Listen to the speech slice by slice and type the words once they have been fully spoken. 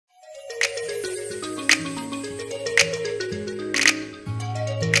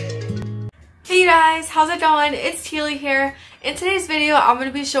guys, how's it going? It's Teely here. In today's video, I'm going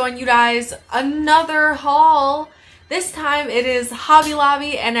to be showing you guys another haul. This time it is Hobby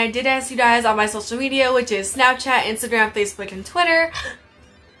Lobby, and I did ask you guys on my social media, which is Snapchat, Instagram, Facebook, and Twitter.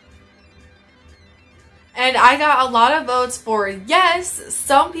 And I got a lot of votes for yes.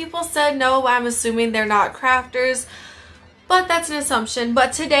 Some people said no, I'm assuming they're not crafters, but that's an assumption.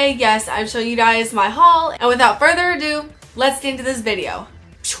 But today, yes, I'm showing you guys my haul, and without further ado, let's get into this video.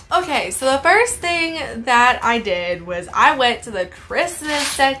 Okay, so the first thing that I did was I went to the Christmas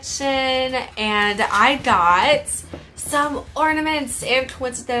section and I got some ornaments, and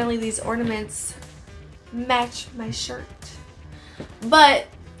coincidentally these ornaments match my shirt. But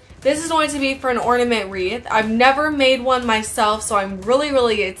this is going to be for an ornament wreath. I've never made one myself, so I'm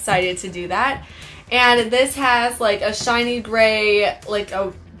really excited to do that. And this has like a shiny gray, like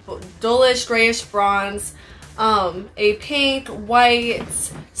a dullish grayish bronze, a pink, white,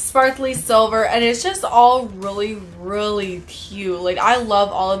 sparkly silver, and it's just all really cute. Like, I love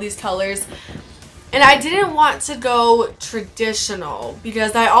all of these colors. And I didn't want to go traditional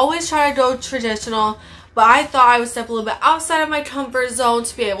because I always try to go traditional, but I thought I would step a little bit outside of my comfort zone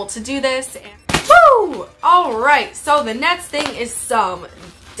to be able to do this. And woo! Alright, so the next thing is some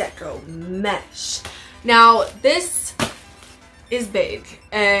deco mesh. Now, this is big,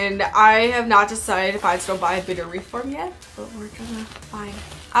 and I have not decided if I still buy a bigger reform yet, but we're gonna find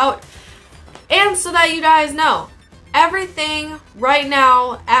out. And so that you guys know, everything right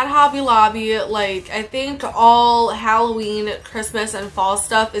now at Hobby Lobby, like I think all Halloween, Christmas, and fall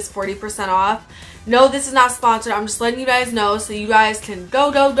stuff is 40% off. No, this is not sponsored. I'm just letting you guys know so you guys can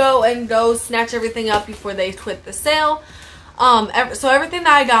go snatch everything up before they quit the sale. So everything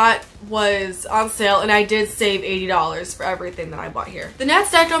that I got was on sale, and I did save $80 for everything that I bought here. The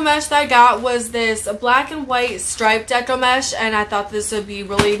next deco mesh that I got was this black and white striped deco mesh, and I thought this would be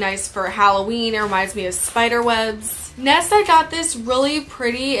really nice for Halloween. It reminds me of spider webs. Next, I got this really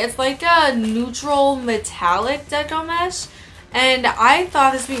pretty, it's like a neutral metallic deco mesh, and I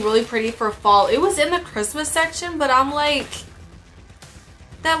thought this would be really pretty for fall. It was in the Christmas section, but I'm like,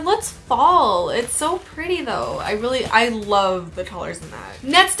 that looks fall. It's so pretty though. I love the colors in that.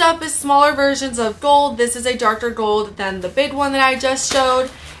 Next up is smaller versions of gold. This is a darker gold than the big one that I just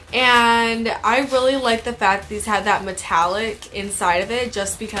showed. And I really like the fact that these have that metallic inside of it,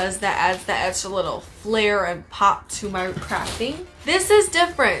 just because that adds that extra little flair and pop to my crafting. This is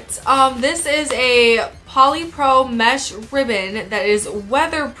different. This is a Polypro mesh ribbon that is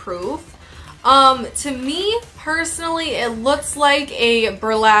weatherproof. To me, personally, it looks like a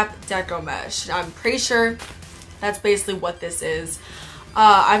burlap deco mesh. I'm pretty sure that's basically what this is.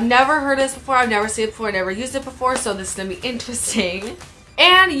 I've never heard this before. I've never seen it before. I never used it before, so this is going to be interesting.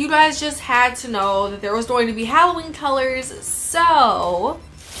 And you guys just had to know that there was going to be Halloween colors, so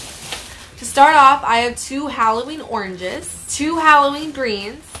to start off, I have 2 Halloween oranges, 2 Halloween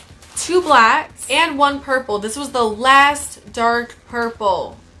greens, 2 blacks, and 1 purple. This was the last dark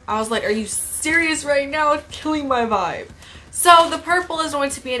purple. I was like, are you serious right now? It's killing my vibe. So the purple is going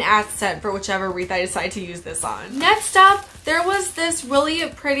to be an accent for whichever wreath I decide to use this on. Next up, there was this really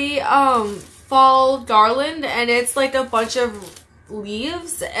pretty fall garland, and it's like a bunch of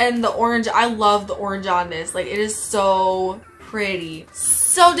leaves, and the orange, I love the orange on this. Like, it is so pretty.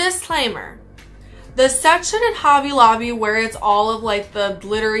 So disclaimer, the section in Hobby Lobby where it's all of like the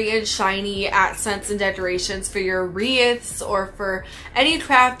glittery and shiny accents and decorations for your wreaths or for any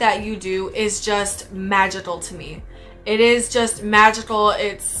craft that you do is just magical to me. It is just magical.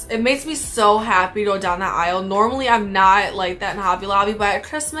 It makes me so happy to go down that aisle. Normally I'm not like that in Hobby Lobby, but at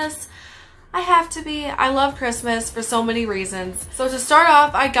Christmas I have to be. I love Christmas for so many reasons. So to start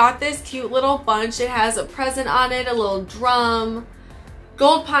off, I got this cute little bunch. It has a present on it, a little drum,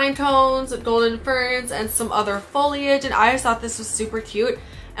 gold pine cones, golden ferns, and some other foliage, and I just thought this was super cute.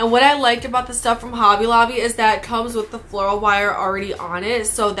 And what I liked about the stuff from Hobby Lobby is that it comes with the floral wire already on it,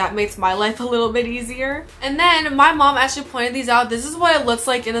 so that makes my life a little bit easier. And then my mom actually pointed these out. This is what it looks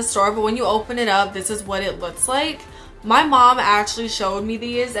like in the store, but when you open it up, this is what it looks like. My mom actually showed me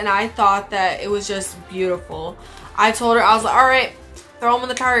these, and I thought that it was just beautiful. I told her, I was like, alright, throw them in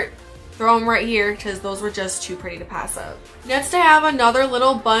the cart. Throw them right here because those were just too pretty to pass up. Next I have another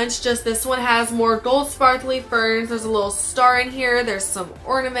little bunch. Just this one has more gold sparkly ferns. There's a little star in here. There's some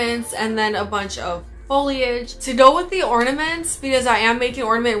ornaments and then a bunch of foliage. To go with the ornaments, because I am making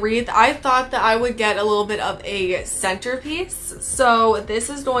ornament wreath, I thought that I would get a little bit of a centerpiece. So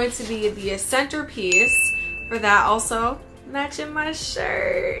this is going to be the centerpiece for that, also matching my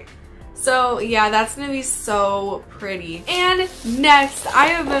shirt. So yeah, that's gonna be so pretty. And next, I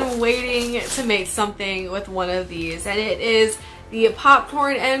have been waiting to make something with one of these, and it is the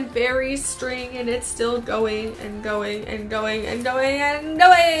popcorn and berry string, and it's still going and going and going and going and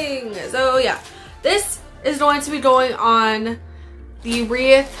going. So yeah, this is going to be going on the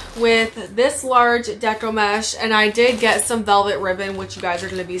wreath with this large deco mesh, and I did get some velvet ribbon, which you guys are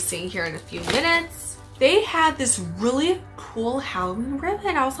going to be seeing here in a few minutes. They had this really cool Halloween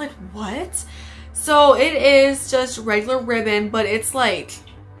ribbon. I was like, what? So it is just regular ribbon, but it's like,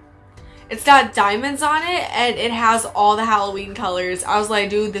 it's got diamonds on it and it has all the Halloween colors. I was like,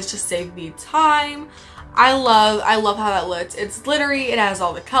 dude, this just saved me time. I love how that looks. It's glittery, it has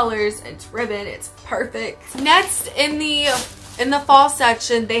all the colors, it's ribbon, it's perfect. Next, in the fall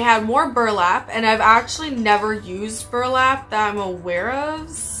section, they had more burlap, and I've actually never used burlap that I'm aware of.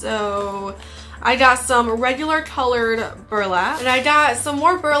 So I got some regular colored burlap, and I got some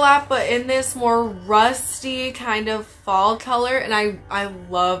more burlap, but in this more rusty kind of fall color, and I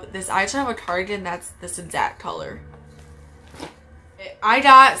love this. I actually have a cardigan that's this exact color. I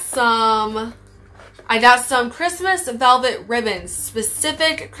got some Christmas velvet ribbons,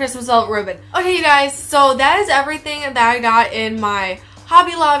 specific Christmas velvet ribbon. Okay, you guys, so that is everything that I got in my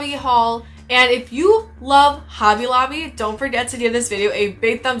Hobby Lobby haul. And if you love Hobby Lobby, don't forget to give this video a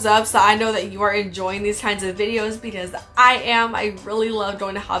big thumbs up so I know that you are enjoying these kinds of videos, because I am. I really love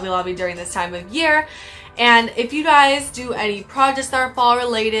going to Hobby Lobby during this time of year. And if you guys do any projects that are fall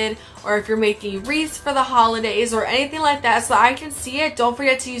related, or if you're making wreaths for the holidays or anything like that so I can see it, don't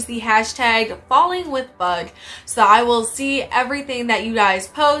forget to use the hashtag FallingWithBug so I will see everything that you guys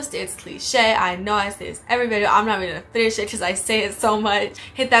post. It's cliche, I know I say this every video. I'm not even gonna finish it because I say it so much.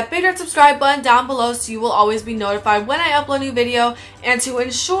 Hit that big red subscribe button down below so you will always be notified when I upload a new video, and to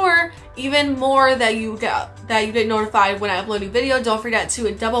ensure even more that you get notified when I upload a new video, don't forget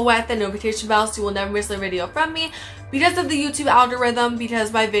to double whack the notification bell so you will never miss a video from me, because of the YouTube algorithm,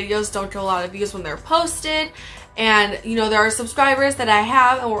 because my videos don't get a lot of views when they're posted. And you know, there are subscribers that I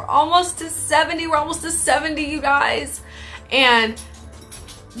have, and we're almost to 70. We're almost to 70, you guys, and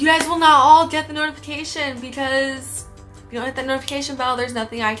you guys will not all get the notification, because if you don't hit that notification bell, there's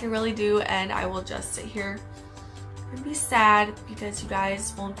nothing I can really do, and I will just sit here and be sad because you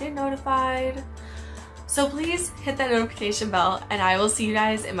guys won't get notified. So please hit that notification bell, and I will see you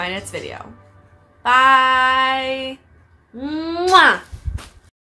guys in my next video. Bye! Mwah!